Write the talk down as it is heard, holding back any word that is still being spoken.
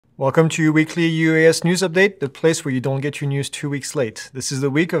Welcome to your weekly UAS news update, the place where you don't get your news 2 weeks late. This is the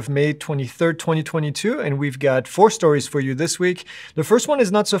week of May 23rd, 2022, and we've got 4 stories for you this week. The first one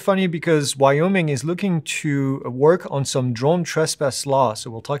is not so funny because Wyoming is looking to work on some drone trespass law, so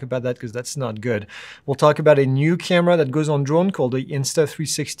we'll talk about that because that's not good. We'll talk about a new camera that goes on drone called the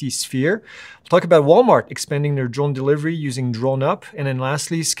Insta360 Sphere. We'll talk about Walmart expanding their drone delivery using DroneUp, and then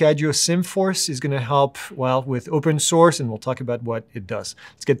lastly, Skydio Symforce is going to help, well, with open source, and we'll talk about what it does.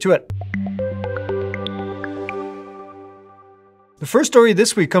 Let's get to it. The first story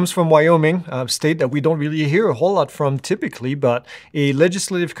this week comes from Wyoming, a state that we don't really hear a whole lot from typically, but a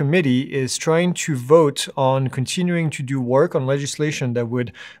legislative committee is trying to vote on continuing to do work on legislation that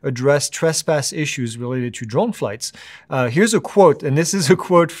would address trespass issues related to drone flights. Here's a quote, and this is a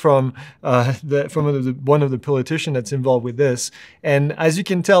quote from one of the politicians that's involved with this. And as you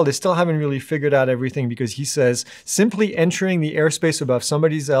can tell, they still haven't really figured out everything because he says, simply entering the airspace above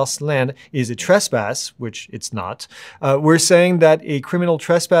somebody else's land is a trespass, which it's not. We're saying that a criminal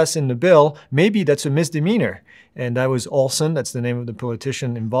trespass in the bill, maybe that's a misdemeanor. And that was Olsen, that's the name of the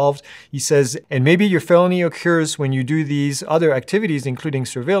politician involved. He says, and maybe your felony occurs when you do these other activities, including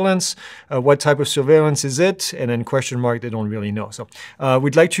surveillance. What type of surveillance is it? And then question mark, they don't really know. So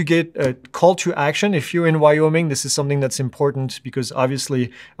we'd like to get a call to action. If you're in Wyoming, this is something that's important because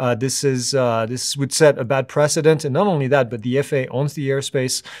obviously this would set a bad precedent. And not only that, but the FAA owns the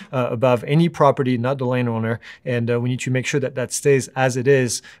airspace above any property, not the landowner. And we need to make sure that that stays as it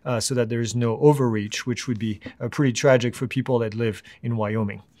is so that there is no overreach, which would be pretty tragic for people that live in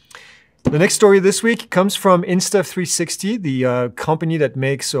Wyoming. The next story this week comes from Insta360, the company that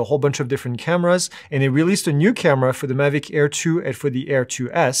makes a whole bunch of different cameras, and they released a new camera for the Mavic Air 2 and for the Air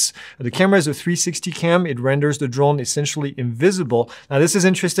 2S. The camera is a 360 cam. It renders the drone essentially invisible. Now this is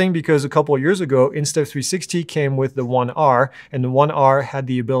interesting because a couple of years ago, Insta360 came with the 1R, and the 1R had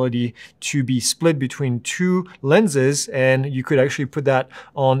the ability to be split between 2 lenses, and you could actually put that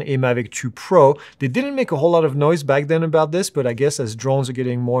on a Mavic 2 Pro. They didn't make a whole lot of noise back then about this, but I guess as drones are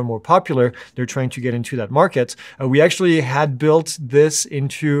getting more and more popular, they're trying to get into that market. We actually had built this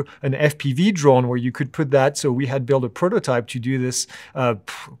into an FPV drone where you could put that. So we had built a prototype to do this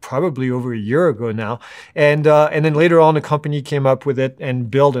probably over a year ago now. And then later on, the company came up with it and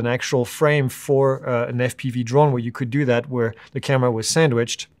built an actual frame for an FPV drone where you could do that, where the camera was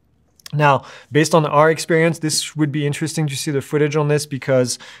sandwiched. Now, based on our experience, this would be interesting to see the footage on this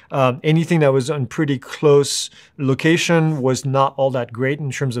because anything that was on pretty close location was not all that great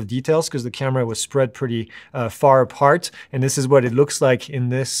in terms of details because the camera was spread pretty far apart. And this is what it looks like in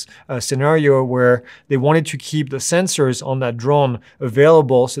this scenario where they wanted to keep the sensors on that drone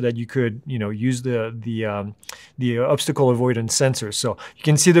available so that you could, use the obstacle avoidance sensors. So you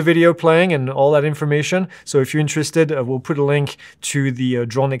can see the video playing and all that information. So if you're interested, we'll put a link to the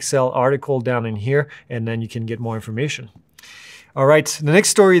Drone Excel article down in here, and then you can get more information. All right, the next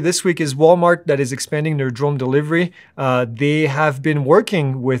story this week is Walmart that is expanding their drone delivery. They have been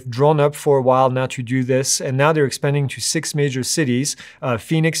working with DroneUp for a while now to do this, and now they're expanding to 6 major cities,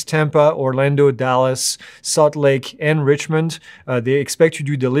 Phoenix, Tampa, Orlando, Dallas, Salt Lake, and Richmond. They expect to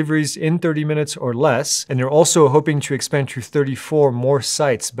do deliveries in 30 minutes or less, and they're also hoping to expand to 34 more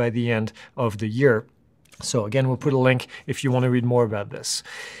sites by the end of the year. So again, we'll put a link if you want to read more about this.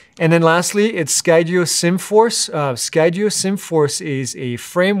 And then lastly, it's Skydio Symforce. Skydio Symforce is a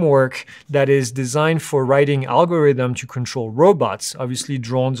framework that is designed for writing algorithm to control robots. Obviously,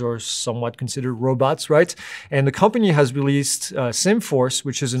 drones are somewhat considered robots, right? And the company has released Symforce,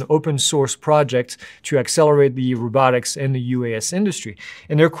 which is an open source project to accelerate the robotics and the UAS industry.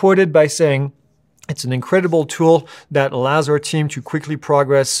 And they're quoted by saying, it's an incredible tool that allows our team to quickly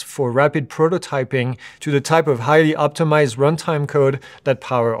progress for rapid prototyping to the type of highly optimized runtime code that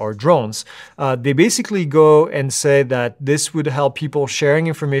power our drones. They basically go and say that this would help people sharing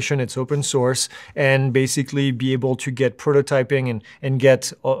information, it's open source, and basically be able to get prototyping and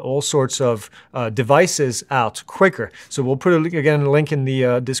get all sorts of devices out quicker. So we'll put, again, a link in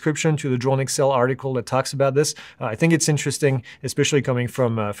the description to the Drone Excel article that talks about this. I think it's interesting, especially coming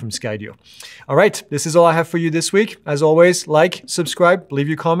from Skydio. All right. This is all I have for you this week. As always, like, subscribe, leave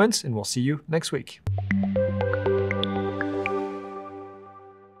your comments, and we'll see you next week.